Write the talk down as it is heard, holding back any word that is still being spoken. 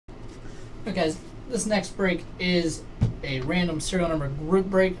Okay, guys, this next break is a random serial number group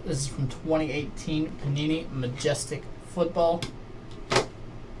break. This is from 2018 Panini Majestic Football. Go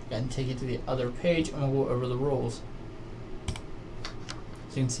ahead and take you to the other page and we'll go over the rules.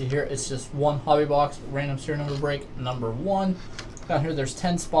 So you can see here, it's just one hobby box, random serial number break, number 1. Down here, there's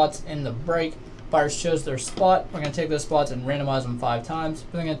 10 spots in the break. Buyers chose their spot. We're going to take those spots and randomize them 5 times.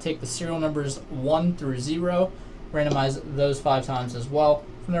 We're going to take the serial numbers 1 through 0, randomize those 5 times as well.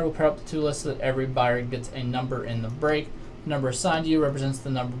 From there, we'll pair up the 2 lists so that every buyer gets a number in the break. The number assigned to you represents the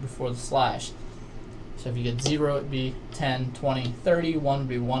number before the slash. So if you get 0, it would be 10, 20, 30. 1 would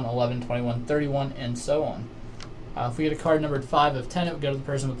be 1, 11, 21, 31, and so on. If we get a card numbered 5 of 10, it would go to the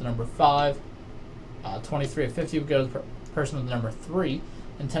person with the number 5. 23 of 50 would go to the person with the number 3.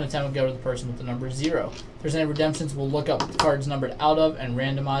 And 10 of 10 would go to the person with the number 0. If there's any redemptions, we'll look up the cards numbered out of and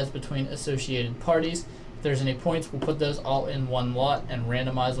randomize between associated parties. If there's any points, we'll put those all in one lot and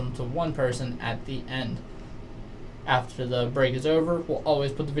randomize them to one person at the end. After the break is over, we'll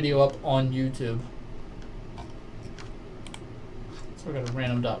always put the video up on YouTube. So we're going to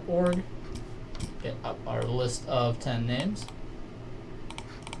random.org, get up our list of 10 names.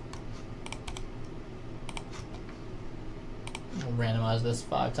 We'll randomize this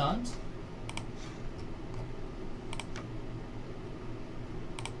 5 times.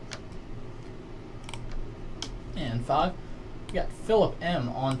 And 5. We got Philip M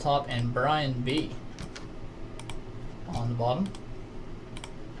on top and Brian B on the bottom.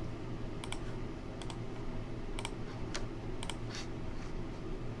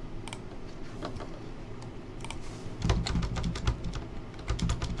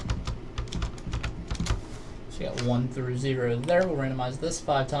 So we got 1 through 0 there. We'll randomize this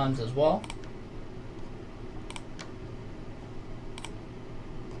 5 times as well.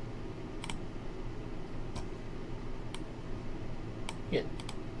 Get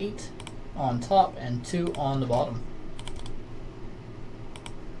 8 on top and 2 on the bottom.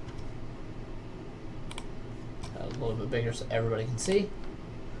 A little bit bigger so everybody can see.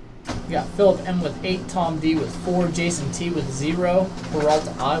 We got Philip M with 8, Tom D with 4, Jason T with 0,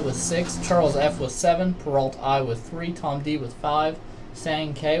 Peralta I with 6, Charles F with 7, Peralta I with 3, Tom D with 5,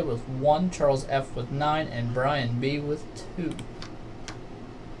 Sang K with 1, Charles F with 9, and Brian B with 2.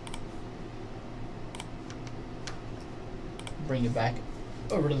 Bring it back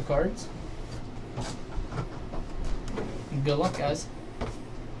over to the cards. And good luck, guys.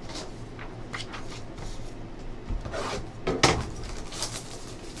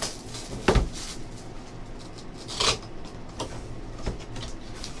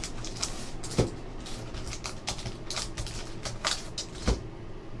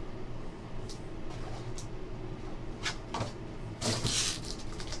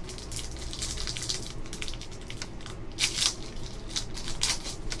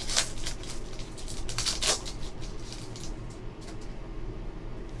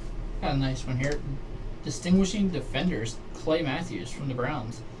 Got a nice one here. Distinguishing Defenders, Clay Matthews from the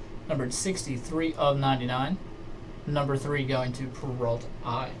Browns. Numbered 63 of 99. Number 3 going to Peralta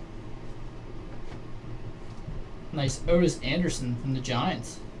I. Nice Otis Anderson from the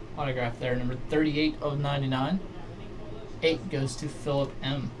Giants. Autograph there, number 38 of 99. 8 goes to Philip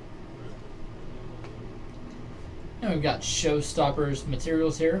M. And we've got Showstoppers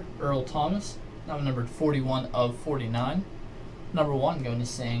materials here. Earl Thomas. That one numbered 41 of 49. Number 1 going to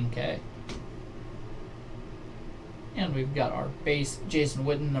Sang K. And we've got our base Jason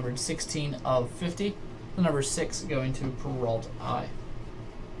Witten, numbered 16 of 50. The number 6 going to Peralta I.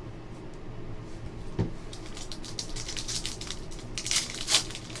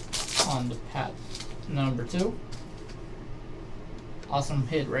 On to Pat, number 2. Awesome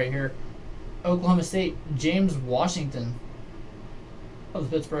hit right here. Oklahoma State, James Washington of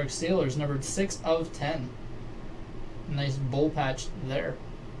the Pittsburgh Steelers, numbered 6 of 10. Nice bull patch there.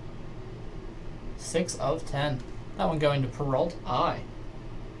 6 of 10. That one going to Peralta I.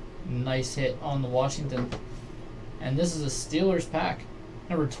 Nice hit on the Washington. And this is a Steelers pack.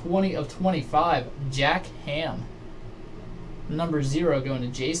 Number 20 of 25, Jack Ham. Number 0 going to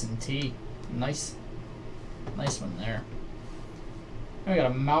Jason T. Nice one there. And we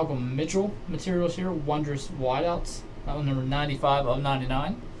got a Malcolm Mitchell materials here. Wondrous wideouts. That one number 95 of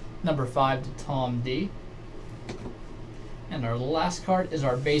 99. Number 5 to Tom D. And our last card is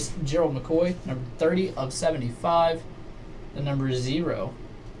our base Gerald McCoy, number 30 of 75. The number 0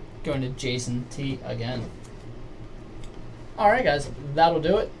 going to Jason T again. Alright guys, that'll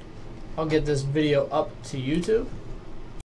do it. I'll get this video up to YouTube.